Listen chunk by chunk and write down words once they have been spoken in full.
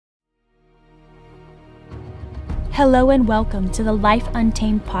Hello and welcome to the Life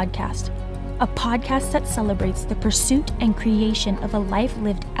Untamed podcast, a podcast that celebrates the pursuit and creation of a life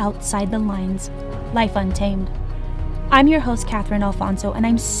lived outside the lines, Life Untamed. I'm your host, Catherine Alfonso, and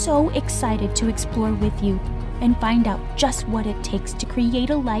I'm so excited to explore with you and find out just what it takes to create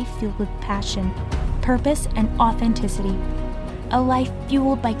a life filled with passion, purpose, and authenticity. A life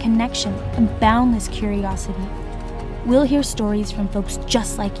fueled by connection and boundless curiosity. We'll hear stories from folks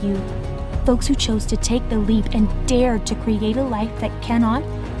just like you, folks who chose to take the leap and dared to create a life that cannot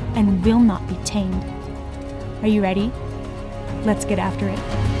and will not be tamed. Are you ready? Let's get after it.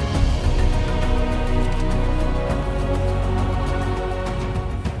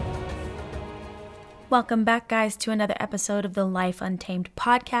 Welcome back, guys, to another episode of the Life Untamed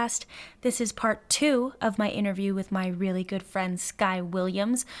podcast. This is part 2 of my interview with my really good friend, Sky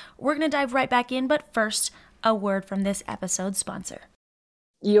Williams. We're going to dive right back in, but first, a word from this episode's sponsor.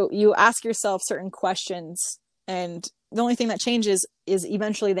 You ask yourself certain questions, and the only thing that changes is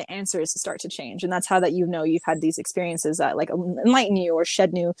eventually the answers start to change. And that's how that you've had these experiences that like enlighten you or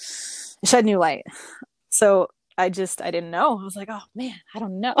shed new light. So I didn't know. I was like, oh man, I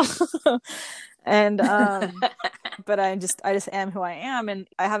don't know. And but I just am who I am, and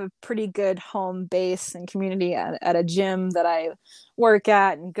I have a pretty good home base and community at a gym that I work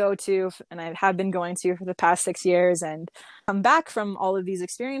at and go to, and I have been going to for the past 6 years. And I'm back from all of these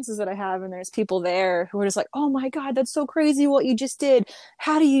experiences that I have, and there's people there who are just like, oh my God, that's so crazy what you just did.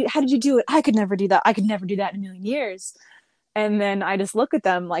 How did you do it? I could never do that. I could never do that in a million years. And then I just look at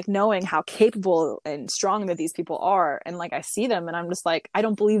them, like, knowing how capable and strong that these people are. And like, I see them and I'm just like, I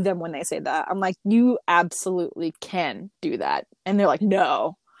don't believe them when they say that. I'm like, you absolutely can do that. And they're like,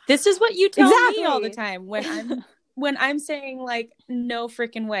 no. This is what you tell me all the time when I'm saying like, no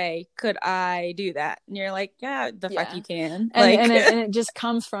freaking way could I do that. And you're like, yeah, fuck you can. And it just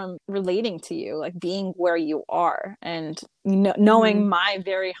comes from relating to you, like being where you are and knowing my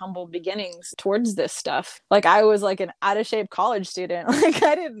very humble beginnings towards this stuff. Like I was like an out of shape college student. Like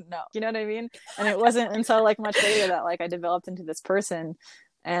I didn't know, you know what I mean? And it wasn't until like much later that like I developed into this person.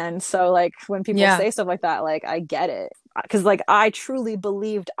 And so like when people say stuff like that, like I get it. Because like I truly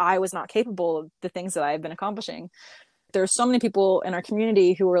believed I was not capable of the things that I have been accomplishing. There's so many people in our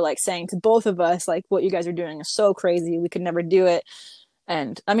community who were like saying to both of us, like, what you guys are doing is so crazy. We could never do it.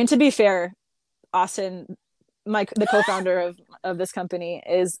 And I mean, to be fair, Austin, the co-founder of this company,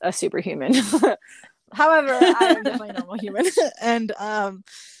 is a superhuman. However, I am definitely a normal human.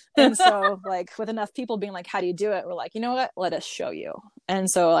 And so like with enough people being like, how do you do it? We're like, you know what? Let us show you. And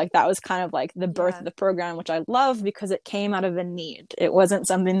so like that was kind of like the birth of the program, which I love because it came out of a need. It wasn't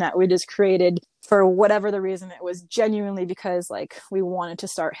something that we just created for whatever the reason. It was genuinely because like we wanted to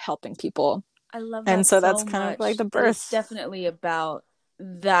start helping people. I love that. And so that's kind of like the birth. It's definitely about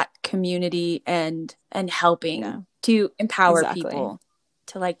that community and helping to empower people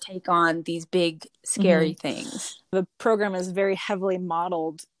to like take on these big scary things. The program is very heavily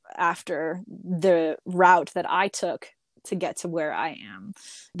modeled after the route that I took to get to where I am.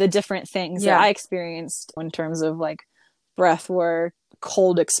 The different things that I experienced in terms of like breath work,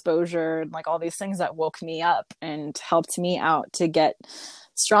 cold exposure, like all these things that woke me up and helped me out to get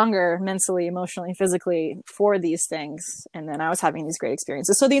stronger mentally, emotionally, physically for these things. And then I was having these great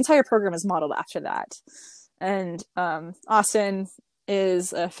experiences. So the entire program is modeled after that. And Austin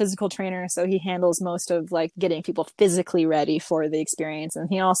is a physical trainer, so he handles most of like getting people physically ready for the experience. And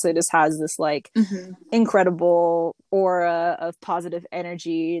he also just has this like incredible aura of positive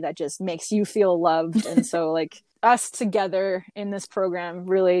energy that just makes you feel loved. And so like us together in this program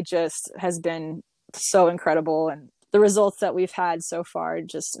really just has been so incredible, and the results that we've had so far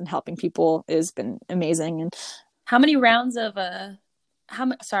just in helping people has been amazing. And how many rounds of the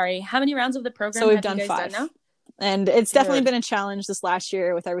program so we've have done you guys 5 done now? And it's definitely been a challenge this last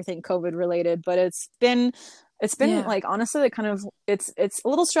year with everything COVID related, but it's been like, honestly, like kind of, it's a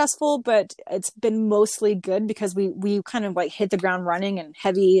little stressful, but it's been mostly good because we kind of like hit the ground running and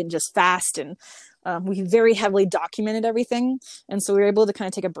heavy and just fast. And we very heavily documented everything. And so we were able to kind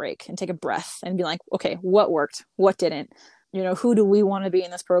of take a break and take a breath and be like, okay, what worked? What didn't? You know, who do we want to be in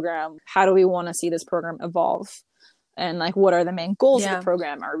this program? How do we want to see this program evolve? And like, what are the main goals of the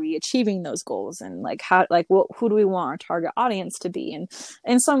program? Are we achieving those goals? And like, who do we want our target audience to be? And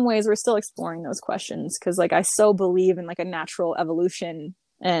in some ways we're still exploring those questions. Cause like, I so believe in like a natural evolution,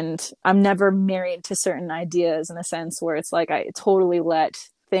 and I'm never married to certain ideas in a sense where it's like, I totally let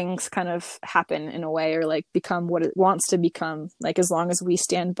things kind of happen in a way, or like become what it wants to become. Like, as long as we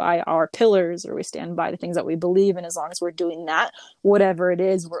stand by our pillars, or we stand by the things that we believe in, as long as we're doing that, whatever it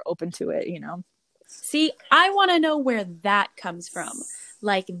is, we're open to it, you know? See, I want to know where that comes from.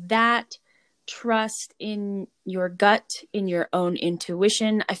 Like that trust in your gut, in your own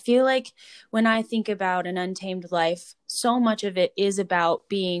intuition. I feel like when I think about an untamed life, so much of it is about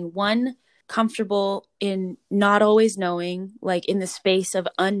being, one, comfortable in not always knowing, like in the space of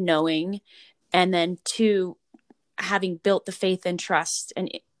unknowing, and then two, having built the faith and trust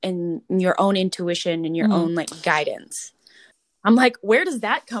and your own intuition and your own like guidance. I'm like, where does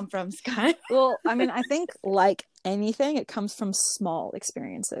that come from, Sky? Well, I mean, I think like anything, it comes from small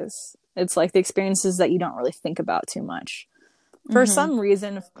experiences. It's like the experiences that you don't really think about too much. For some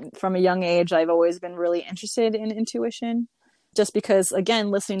reason, from a young age, I've always been really interested in intuition. Just because, again,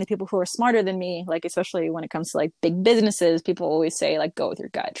 listening to people who are smarter than me, like especially when it comes to like big businesses, people always say like, go with your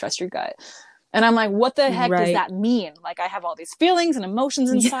gut, trust your gut. And I'm like, what the heck does that mean? Like, I have all these feelings and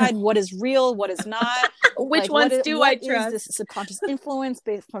emotions inside. What is real? What is not? Which ones do I trust? What is this subconscious influence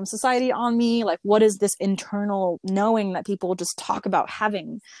based from society on me? Like, what is this internal knowing that people just talk about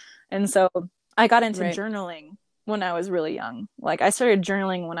having? And so I got into journaling when I was really young. Like, I started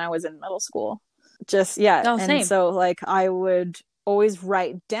journaling when I was in middle school. Same. So like, I would always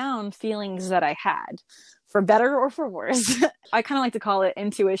write down feelings that I had, for better or for worse. I kind of like to call it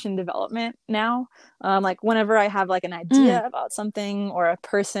intuition development now. Like whenever I have like an idea about something or a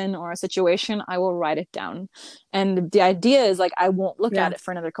person or a situation, I will write it down. And the idea is like, I won't look at it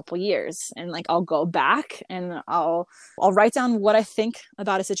for another couple years, and like, I'll go back and I'll write down what I think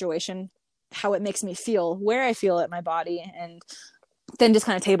about a situation, how it makes me feel, where I feel it in my body, and then just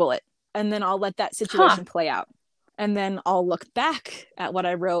kind of table it. And then I'll let that situation play out. And then I'll look back at what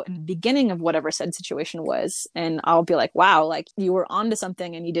I wrote in the beginning of whatever said situation was. And I'll be like, wow, like you were onto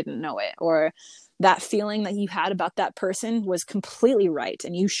something and you didn't know it. Or that feeling that you had about that person was completely right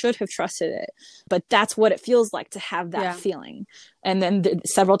and you should have trusted it. But that's what it feels like to have that feeling. And then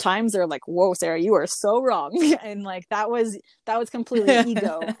several times they're like, whoa, Sarah, you are so wrong. And like, that was completely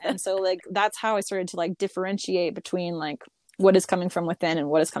ego. And so like, that's how I started to like differentiate between like what is coming from within and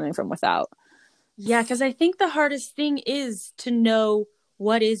what is coming from without. Yeah, because I think the hardest thing is to know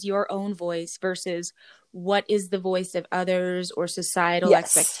what is your own voice versus what is the voice of others or societal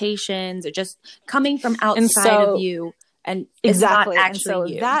expectations, or just coming from outside of you. And exactly. Not actually and so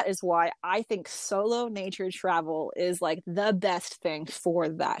you. That is why I think solo nature travel is like the best thing for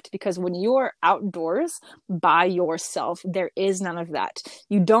that. Because when you're outdoors by yourself, there is none of that.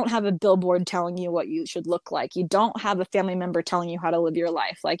 You don't have a billboard telling you what you should look like. You don't have a family member telling you how to live your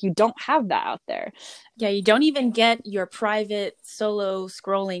life. Like, you don't have that out there. Yeah, you don't even get your private solo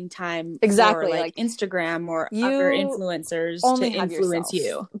scrolling time exactly for like Instagram or other influencers to influence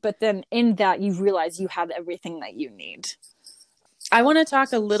you. But then in that, you realize you have everything that you need. I want to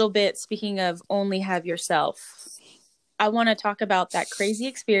talk a little bit, speaking of only have yourself, I want to talk about that crazy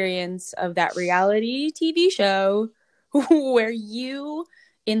experience of that reality TV show where you,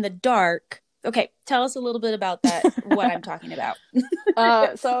 in the dark, okay, tell us a little bit about that, what I'm talking about.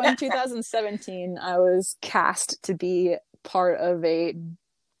 So in 2017, I was cast to be part of a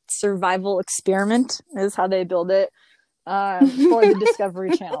survival experiment, is how they build it, for the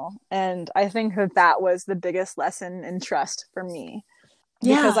Discovery Channel. And I think that was the biggest lesson in trust for me.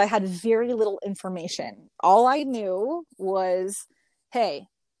 Because I had very little information. All I knew was, hey,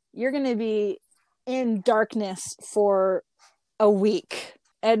 you're going to be in darkness for a week.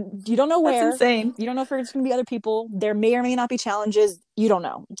 And you don't know where. That's insane. You don't know if there's going to be other people. There may or may not be challenges. You don't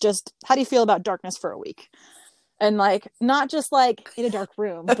know. Just, how do you feel about darkness for a week? And like, not just like in a dark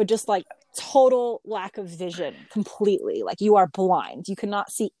room, but just like total lack of vision completely. Like, you are blind. You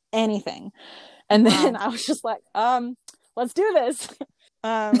cannot see anything. And then I was just like, let's do this.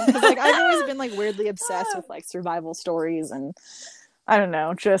 Because like, I've always been like weirdly obsessed with like survival stories, and I don't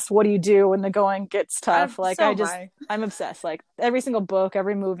know, just what do you do when the going gets tough? I'm obsessed. Like, every single book,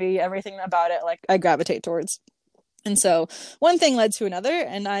 every movie, everything about it, like, I gravitate towards. And so one thing led to another,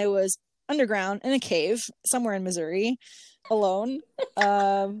 and I was underground in a cave somewhere in Missouri, alone,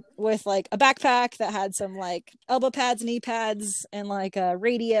 with like a backpack that had some like elbow pads, knee pads, and like a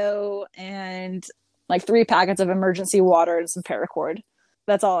radio, and like 3 packets of emergency water and some paracord.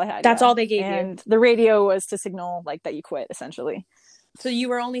 That's all I had. That's all they gave you. And the radio was to signal like that you quit, essentially. So you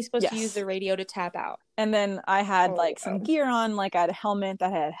were only supposed to use the radio to tap out. And then I had like some gear on, like I had a helmet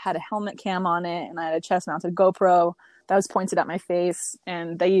that had a helmet cam on it, and I had a chest mounted GoPro that was pointed at my face,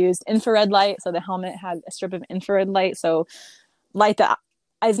 and they used infrared light. So the helmet had a strip of infrared light. So light that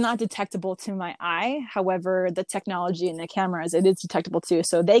is not detectable to my eye. However, the technology in the cameras, it is detectable too.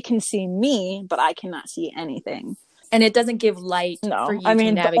 So they can see me, but I cannot see anything. And it doesn't give light for you to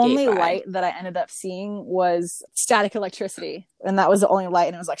navigate the only by. light that I ended up seeing was static electricity. And that was the only light.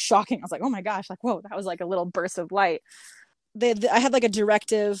 And it was like shocking. I was like, oh my gosh, like, whoa, that was like a little burst of light. I had like a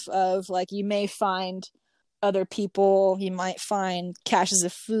directive of like, you may find other people, you might find caches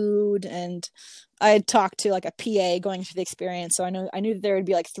of food, and I had talked to like a PA going through the experience, so I knew that there would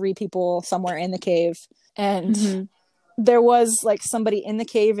be like 3 people somewhere in the cave, and there was like somebody in the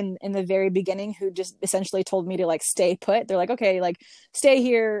cave in the very beginning who just essentially told me to like stay put. They're like, okay, like stay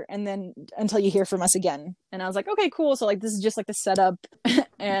here and then until you hear from us again. And I was like, okay, cool. So like, this is just like the setup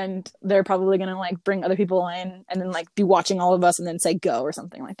and they're probably going to like bring other people in and then like be watching all of us and then say go or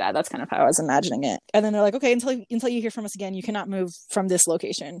something like that. That's kind of how I was imagining it. And then they're like, okay, until you hear from us again, you cannot move from this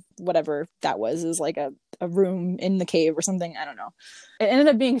location. Whatever that was, is like a room in the cave or something. I don't know. It ended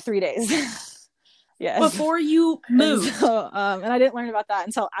up being 3 days. Yes. Before you moved. And I didn't learn about that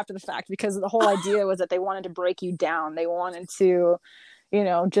until after the fact, because the whole idea was that they wanted to break you down. They wanted to, you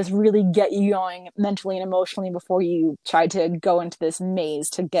know, just really get you going mentally and emotionally before you tried to go into this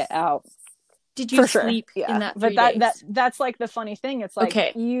maze to get out. Did you sleep in that 3 days? That's like the funny thing. It's like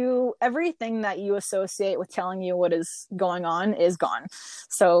everything that you associate with telling you what is going on is gone.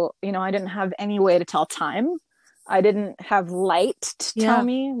 So, you know, I didn't have any way to tell time. I didn't have light to tell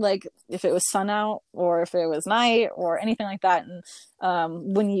me like if it was sun out or if it was night or anything like that.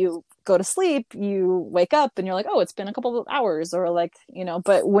 And when you go to sleep, you wake up and you're like, oh, it's been a couple of hours, or like, you know,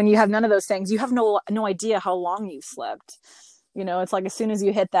 but when you have none of those things, you have no idea how long you slept. You know, it's like as soon as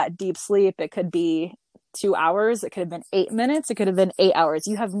you hit that deep sleep, it could be 2 hours, it could have been 8 minutes, it could have been 8 hours.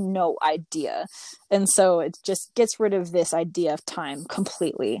 You have no idea. And so it just gets rid of this idea of time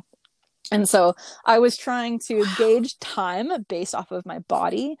completely. And so I was trying to gauge time based off of my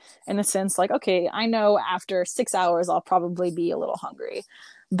body, in a sense like, okay, I know after 6 hours, I'll probably be a little hungry.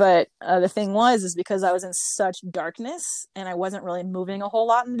 But the thing is because I was in such darkness and I wasn't really moving a whole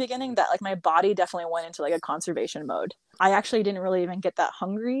lot in the beginning, that like my body definitely went into like a conservation mode. I actually didn't really even get that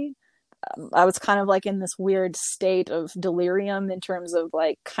hungry. I was kind of like in this weird state of delirium in terms of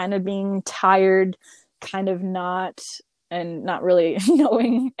like kind of being tired, kind of not, and not really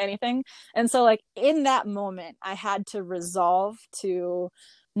knowing anything. And so like in that moment, I had to resolve to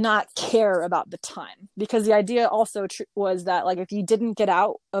not care about the time, because the idea also was that like if you didn't get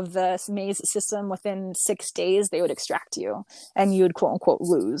out of the maze system within 6 days, they would extract you and you would quote unquote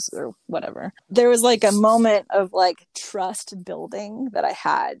lose or whatever. There was like a moment of like trust building that I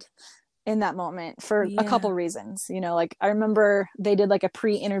had in that moment for a couple reasons. You know, like I remember they did like a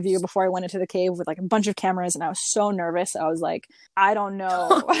pre-interview before I went into the cave with like a bunch of cameras, and I was so nervous. I was like, I don't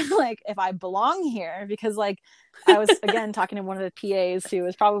know like if I belong here, because like I was again talking to one of the PAs who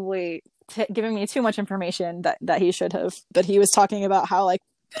was probably giving me too much information that he should have, but he was talking about how like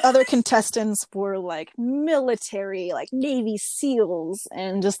other contestants were like military, like Navy SEALs,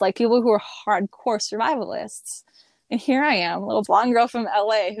 and just like people who are hardcore survivalists. And here I am, a little blonde girl from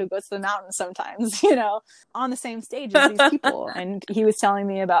LA who goes to the mountains sometimes, you know, on the same stage as these people. And he was telling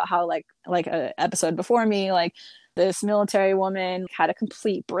me about how like an episode before me, like this military woman had a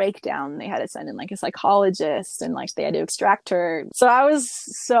complete breakdown. They had to send in like a psychologist and like they had to extract her. So I was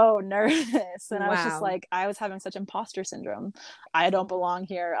so nervous, and I was just like, I was having such imposter syndrome. I don't belong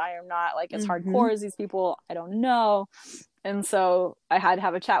here. I am not like as hardcore as these people. I don't know. And so I had to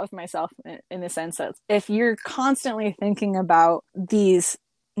have a chat with myself in the sense that if you're constantly thinking about these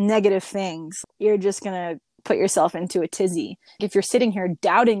negative things, you're just going to put yourself into a tizzy. If you're sitting here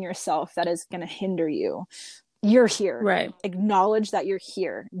doubting yourself, that is going to hinder you. You're here. Right. Acknowledge that you're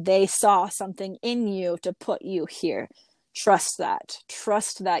here. They saw something in you to put you here. Trust that.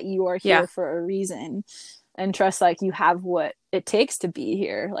 Trust that you are here for a reason. And trust like you have what it takes to be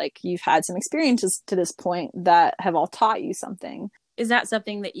here. Like you've had some experiences to this point that have all taught you something. Is that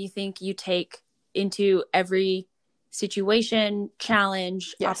something that you think you take into every situation,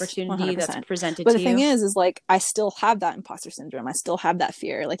 challenge, opportunity 100%. That's presented to you? But the thing is like I still have that imposter syndrome. I still have that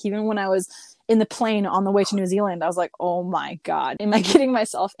fear. Like even when I was in the plane on the way to New Zealand, I was like, oh my God, am I getting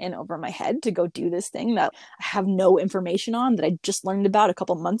myself in over my head to go do this thing that I have no information on, that I just learned about a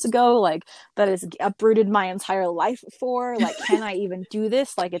couple months ago, like that has uprooted my entire life for? Like, can I even do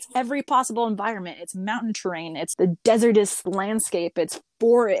this? Like it's every possible environment. It's mountain terrain. It's the desertous landscape. It's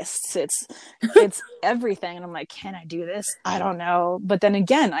forests. It's everything. And I'm like, can I do this? I don't know. But then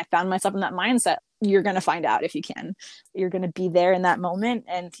again, I found myself in that mindset. You're going to find out if you can. You're going to be there in that moment,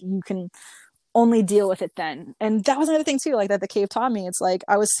 and you can only deal with it then. And that was another thing too, like that the cave taught me. It's like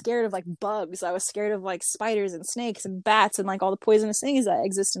I was scared of like bugs. I was scared of like spiders and snakes and bats and like all the poisonous things that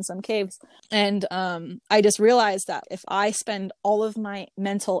exist in some caves. And I just realized that if I spend all of my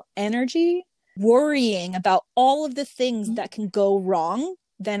mental energy worrying about all of the things that can go wrong,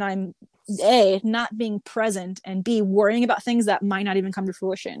 then I'm A, not being present, and B, worrying about things that might not even come to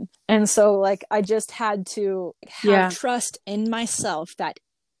fruition. And so like I just had to have trust in myself that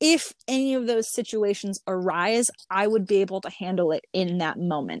if any of those situations arise, I would be able to handle it in that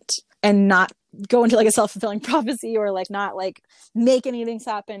moment and not go into like a self-fulfilling prophecy or like not like make any things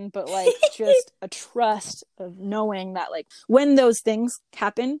happen, but like just a trust of knowing that like when those things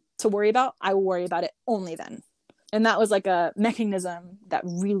happen to worry about, I will worry about it only then. And that was like a mechanism that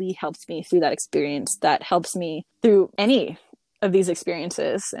really helped me through that experience, that helps me through any of these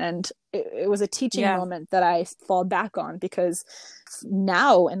experiences. And it was a teaching moment that I fall back on, because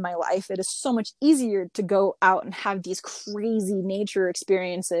now in my life, it is so much easier to go out and have these crazy nature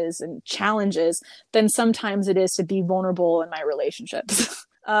experiences and challenges than sometimes it is to be vulnerable in my relationships.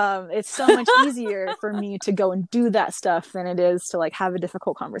 It's so much easier for me to go and do that stuff than it is to like have a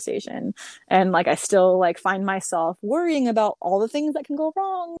difficult conversation. And like I still like find myself worrying about all the things that can go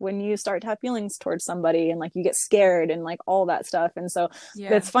wrong when you start to have feelings towards somebody, and like you get scared and like all that stuff. And so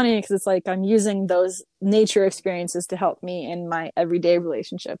it's funny because it's like I'm using those nature experiences to help me in my everyday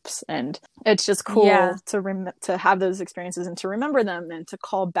relationships, and it's just cool to have those experiences and to remember them and to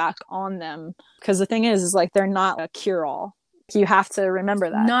call back on them, because the thing is like they're not a cure-all. You have to remember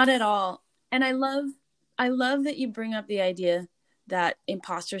that. Not at all. And I love that you bring up the idea that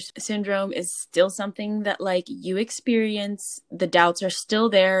imposter syndrome is still something that like you experience. The doubts are still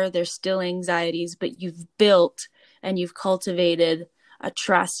there. There's still anxieties, but you've built and you've cultivated a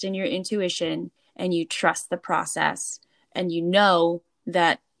trust in your intuition, and you trust the process, and you know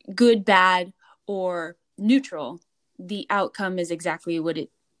that good, bad, or neutral, the outcome is exactly what it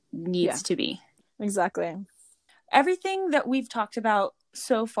needs to be. Exactly. Everything that we've talked about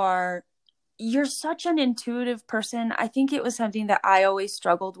so far, you're such an intuitive person. I think it was something that I always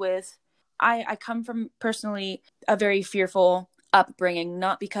struggled with. I come from personally a very fearful upbringing,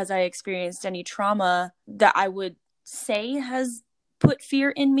 not because I experienced any trauma that I would say has put fear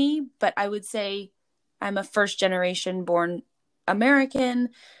in me, but I would say I'm a first generation born American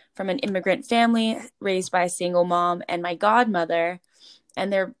from an immigrant family raised by a single mom and my godmother.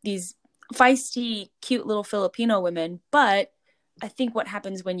 And they're these feisty, cute little Filipino women. But I think what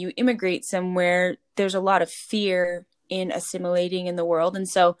happens when you immigrate somewhere, there's a lot of fear in assimilating in the world. And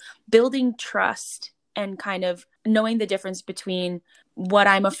so building trust and kind of knowing the difference between what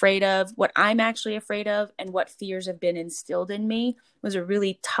I'm afraid of, what I'm actually afraid of, and what fears have been instilled in me was a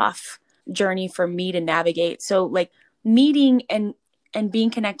really tough journey for me to navigate. So like meeting and being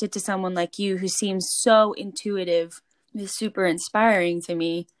connected to someone like you who seems so intuitive is super inspiring to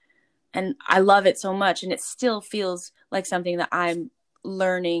me. And I love it so much. And it still feels like something that I'm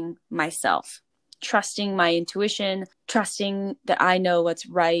learning myself, trusting my intuition, trusting that I know what's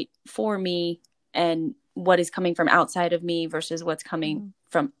right for me and what is coming from outside of me versus what's coming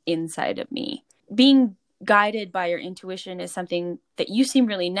from inside of me. Being guided by your intuition is something that you seem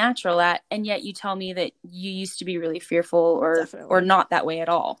really natural at. And yet you tell me that you used to be really fearful or not that way at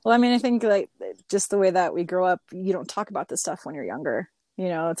all. Well, I mean, I think like just the way that we grow up, you don't talk about this stuff when you're younger. You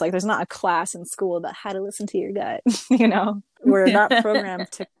know, it's like there's not a class in school about how to listen to your gut. You know, we're not programmed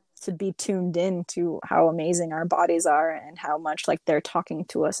to be tuned in to how amazing our bodies are and how much like they're talking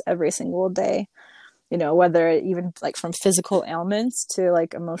to us every single day. You know, whether even like from physical ailments to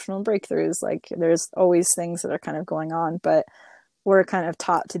like emotional breakthroughs, like there's always things that are kind of going on, but we're kind of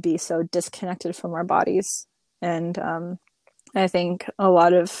taught to be so disconnected from our bodies. And I think a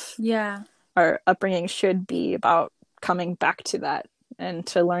lot of our upbringing should be about coming back to that and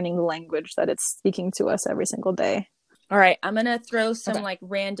to learning the language that it's speaking to us every single day. All right. I'm going to throw some like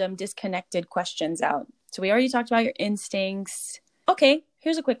random disconnected questions out. So we already talked about your instincts. Okay.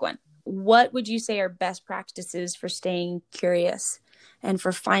 Here's a quick one. What would you say are best practices for staying curious and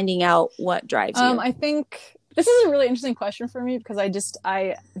for finding out what drives you? I think this is a really interesting question for me because I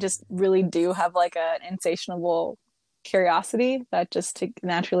just really do have like an insatiable curiosity that just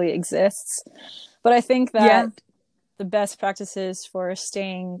naturally exists. But I think that the best practices for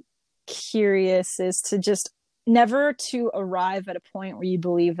staying curious is to just never to arrive at a point where you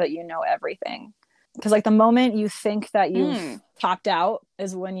believe that you know everything. Because like the moment you think that you've topped out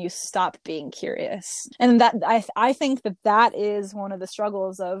is when you stop being curious. And that I think that is one of the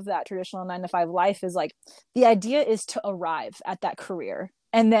struggles of that traditional 9-to-5 life is like the idea is to arrive at that career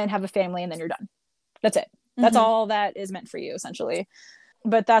and then have a family and then you're done. That's it. That's all that is meant for you essentially.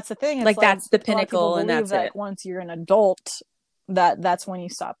 But that's the thing. It's like that's the pinnacle and that's that it. Once you're an adult, that's when you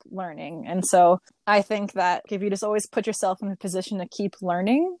stop learning. And so I think that if you just always put yourself in a position to keep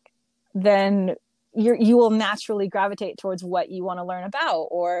learning, then you will naturally gravitate towards what you want to learn about,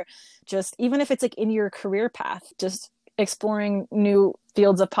 or just even if it's like in your career path, just exploring new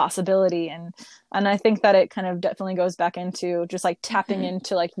fields of possibility. And I think that it kind of definitely goes back into just like tapping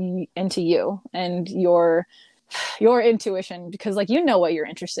into like into you and your intuition, because like you know what you're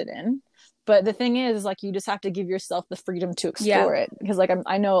interested in. But the thing is, like, you just have to give yourself the freedom to explore it. Because like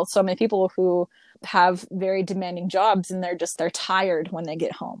I know so many people who have very demanding jobs and they're tired when they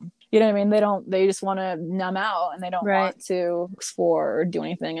get home. You know what I mean? They just want to numb out and they don't want to explore or do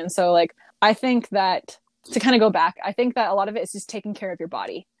anything. And so like, I think that to kind of go back, I think that a lot of it is just taking care of your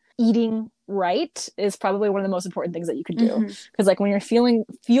body. Eating right is probably one of the most important things that you could do. Because like when you're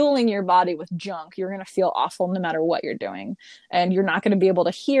fueling your body with junk, you're going to feel awful no matter what you're doing. And you're not going to be able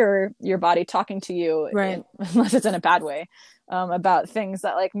to hear your body talking to you unless it's in a bad way, about things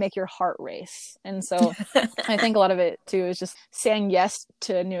that like make your heart race. And so I think a lot of it too is just saying yes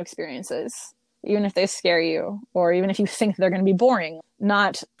to new experiences, even if they scare you, or even if you think they're going to be boring,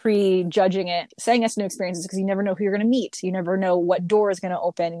 not prejudging it, saying yes to new experiences, because you never know who you're going to meet. You never know what door is going to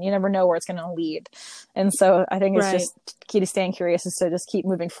open, and you never know where it's going to lead. And so I think it's just key to staying curious is to just keep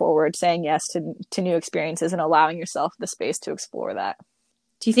moving forward, saying yes to new experiences and allowing yourself the space to explore that.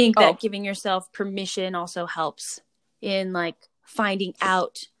 Do you think that giving yourself permission also helps in like finding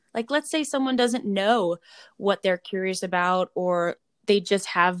out, like, let's say someone doesn't know what they're curious about, or they just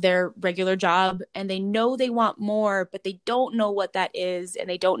have their regular job and they know they want more, but they don't know what that is and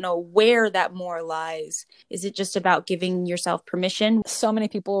they don't know where that more lies. Is it just about giving yourself permission? So many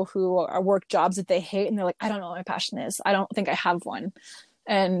people who work jobs that they hate and they're like, I don't know what my passion is. I don't think I have one.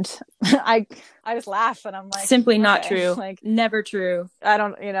 And I just laugh and I'm like, simply not true. Like, never true. I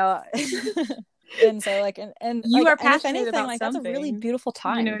don't, and so like, and you like, are passionate anything, about like something. that's a really beautiful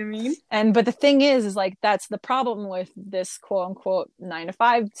time. You know what I mean? But the thing is like, that's the problem with this quote unquote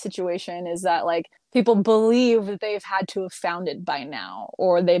 9-to-5 situation, is that like people believe that they've had to have found it by now,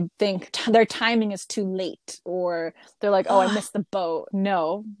 or they think their timing is too late, or they're like, oh, I missed the boat.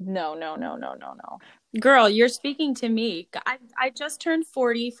 No. Girl, you're speaking to me. I just turned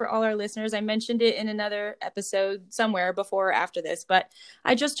 40 for all our listeners. I mentioned it in another episode somewhere before or after this, but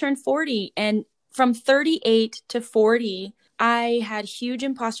I just turned 40, and from 38 to 40, I had huge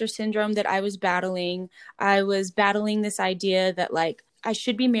imposter syndrome that I was battling. I was battling this idea that like, I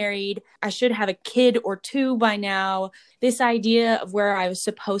should be married. I should have a kid or two by now. This idea of where I was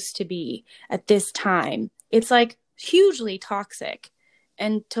supposed to be at this time. It's like hugely toxic.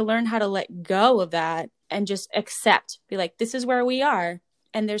 And to learn how to let go of that and just accept, be like, this is where we are.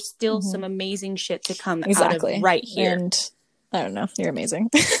 And there's still some amazing shit to come out of right here. And I don't know. You're amazing.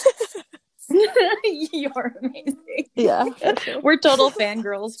 You're amazing. Yeah. Sure. We're total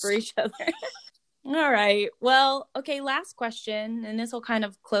fangirls for each other. All right. Well, okay, last question, and this will kind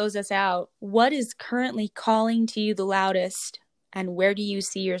of close us out. What is currently calling to you the loudest, and where do you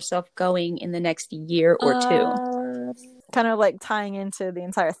see yourself going in the next year or two? Kind of like tying into the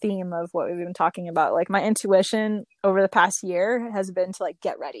entire theme of what we've been talking about, like my intuition over the past year has been to like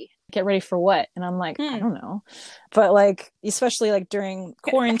get ready for what? And I'm like, I don't know. But like, especially like during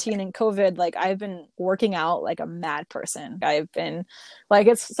quarantine and COVID, like I've been working out like a mad person. I've been like,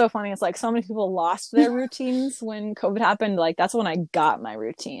 it's so funny. It's like so many people lost their routines when COVID happened. Like that's when I got my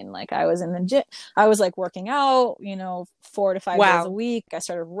routine. Like I was in the gym, I was like working out, 4 to 5 days a week. I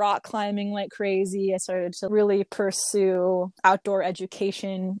started rock climbing like crazy. I started to really pursue outdoor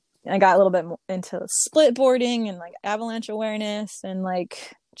education. And I got a little bit more into split boarding and like avalanche awareness and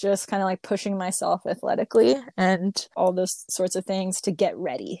like just kind of like pushing myself athletically and all those sorts of things to get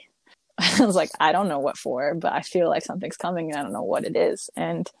ready. I was like, I don't know what for, but I feel like something's coming and I don't know what it is.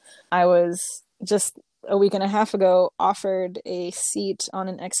 And I was just a week and a half ago offered a seat on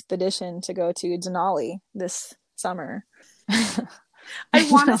an expedition to go to Denali this summer. I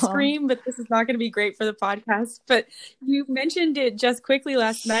want to scream, but this is not going to be great for the podcast. But you mentioned it just quickly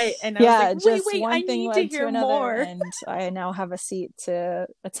last night, and I was like, wait, I need to hear more. And I now have a seat to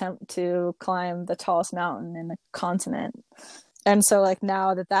attempt to climb the tallest mountain in the continent. And so like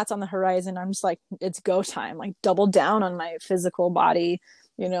now that that's on the horizon, I'm just like, it's go time, like double down on my physical body,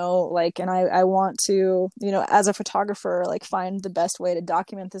 and I want to, as a photographer, like find the best way to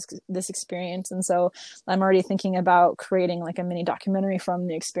document this experience. And so I'm already thinking about creating like a mini documentary from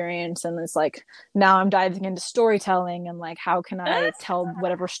the experience. And it's like, now I'm diving into storytelling and like, how can I tell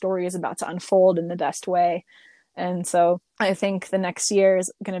whatever story is about to unfold in the best way? And so I think the next year is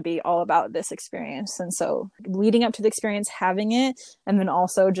going to be all about this experience. And so leading up to the experience, having it, and then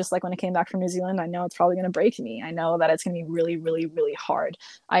also just like when I came back from New Zealand, I know it's probably going to break me. I know that it's going to be really, really, really hard.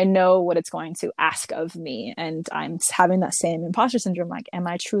 I know what it's going to ask of me. And I'm having that same imposter syndrome. Like, am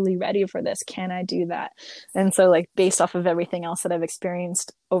I truly ready for this? Can I do that? And so like based off of everything else that I've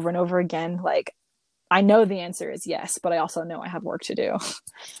experienced over and over again, like I know the answer is yes, but I also know I have work to do.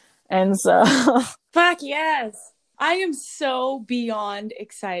 And so fuck yes. I am so beyond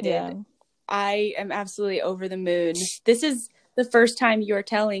excited. Yeah. I am absolutely over the moon. This is the first time you're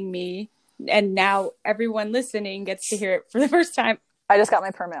telling me, and now everyone listening gets to hear it for the first time. I just got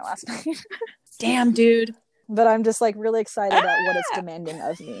my permit last night. Damn, dude. But I'm just like really excited at what it's demanding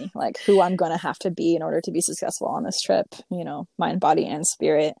of me, like who I'm going to have to be in order to be successful on this trip, you know, mind, body, and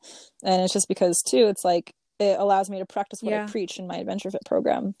spirit. And it's just because too, it's like, it allows me to practice what I preach in my Adventure Fit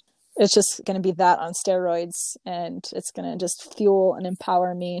program. It's just going to be that on steroids, and it's going to just fuel and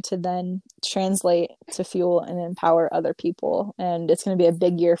empower me to then translate to fuel and empower other people. And it's going to be a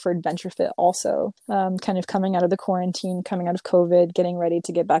big year for Adventure Fit also, kind of coming out of the quarantine, coming out of COVID, getting ready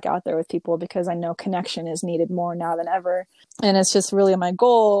to get back out there with people, because I know connection is needed more now than ever. And it's just really my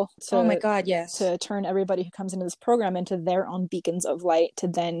goal to, oh my God, yes, to turn everybody who comes into this program into their own beacons of light to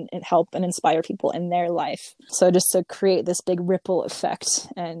then help and inspire people in their life. So just to create this big ripple effect.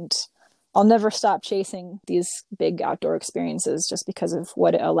 And I'll never stop chasing these big outdoor experiences just because of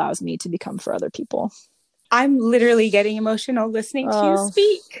what it allows me to become for other people. I'm literally getting emotional listening to you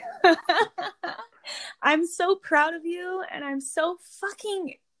speak. I'm so proud of you, and I'm so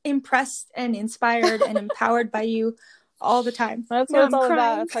fucking impressed and inspired and empowered by you all the time. That's what it's all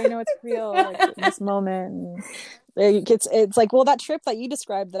about. That's how you know it's real, like in this moment. It's like, well, that trip that you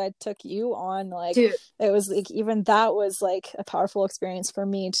described that I took you on, like, dude, it was like, even that was like a powerful experience for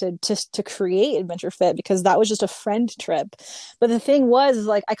me to create Adventure Fit, because that was just a friend trip. But the thing was,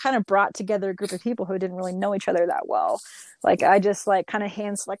 like, I kind of brought together a group of people who didn't really know each other that well. Like, I just like kind of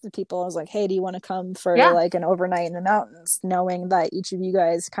hand selected people. I was like, hey, do you want to come for like an overnight in the mountains? Knowing that each of you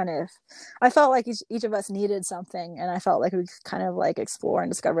guys I felt like each of us needed something, and I felt like we could kind of like explore and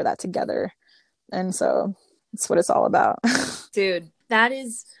discover that together. And so that's what it's all about. Dude,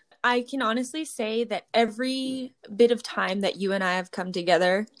 I can honestly say that every bit of time that you and I have come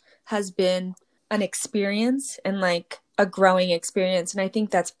together has been an experience, and like a growing experience. And I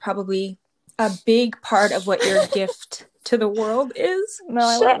think that's probably a big part of what your gift to the world is. No,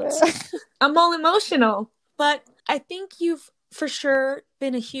 I love it. I'm all emotional, but I think you've for sure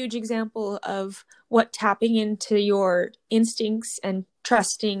been a huge example of what tapping into your instincts and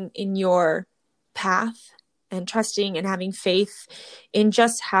trusting in your path and trusting and having faith in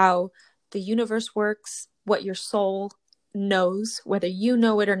just how the universe works, what your soul knows, whether you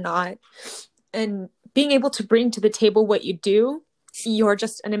know it or not, and being able to bring to the table what you do. You're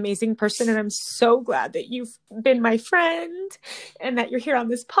just an amazing person, and I'm so glad that you've been my friend and that you're here on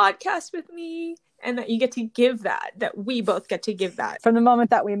this podcast with me, and that you get to give that we both get to give that. From the moment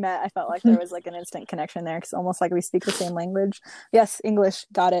that we met, I felt like there was like an instant connection there, because almost like we speak the same language. Yes, English,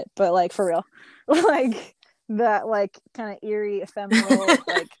 got it, but like for real. Like that like kind of eerie, ephemeral,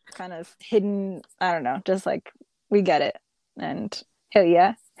 like kind of hidden, I don't know, just like we get it. And hell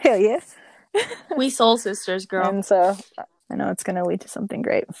yeah. We soul sisters, girl. And so I know it's going to lead to something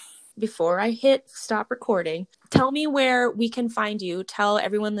great. Before I hit stop recording, tell me where we can find you. Tell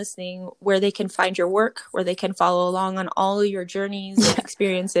everyone listening where they can find your work, where they can follow along on all your journeys and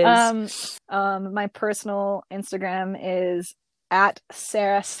experiences. My personal Instagram is at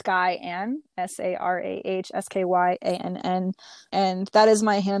Sarah Skyann, SarahSkyann, and that is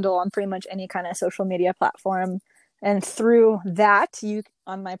my handle on pretty much any kind of social media platform. And through that,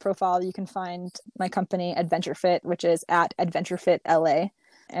 on my profile, you can find my company Adventure Fit, which is at Adventure Fit LA.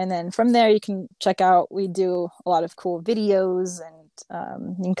 And then from there, you can check out, we do a lot of cool videos,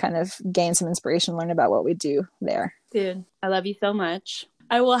 and you can kind of gain some inspiration, learn about what we do there. Dude, I love you so much.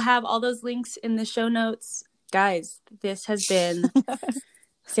 I will have all those links in the show notes. Guys, this has been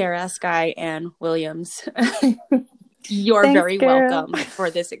Sarah Skyann Williams. You're Thanks, very girl. welcome for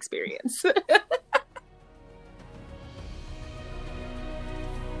this experience.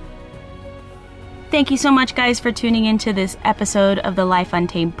 Thank you so much, guys, for tuning into this episode of the Life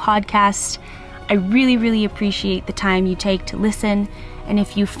Untamed podcast. I really, really appreciate the time you take to listen. And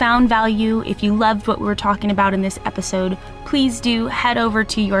if you found value, if you loved what we were talking about in this episode, please do head over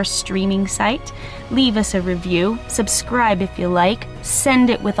to your streaming site, leave us a review, subscribe if you like, send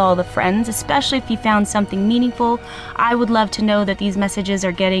it with all the friends, especially if you found something meaningful. I would love to know that these messages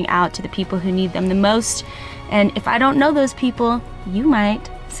are getting out to the people who need them the most. And if I don't know those people, you might.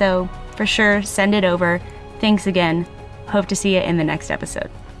 So for sure, send it over. Thanks again. Hope to see you in the next episode.